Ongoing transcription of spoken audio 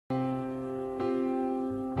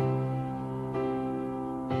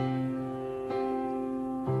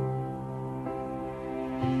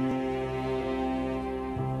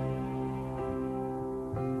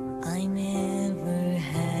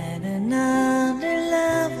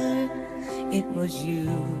It was you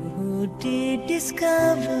who did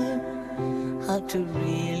discover how to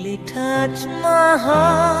really touch my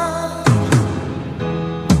heart.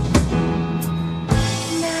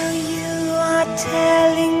 Now you are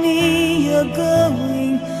telling me you're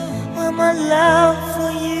going, while my love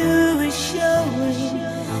for you is showing.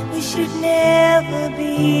 We should never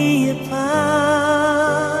be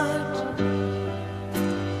apart.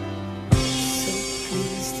 So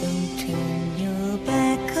please don't turn your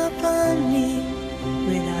back upon me.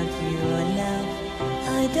 Without your love,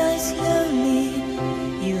 I die slowly.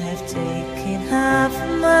 You have taken half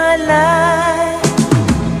of my life.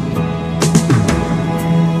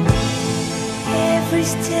 Every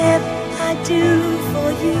step I do for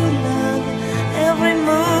you, love, every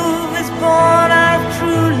move is born out of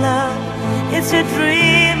true love. It's a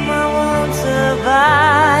dream I won't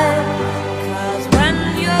survive.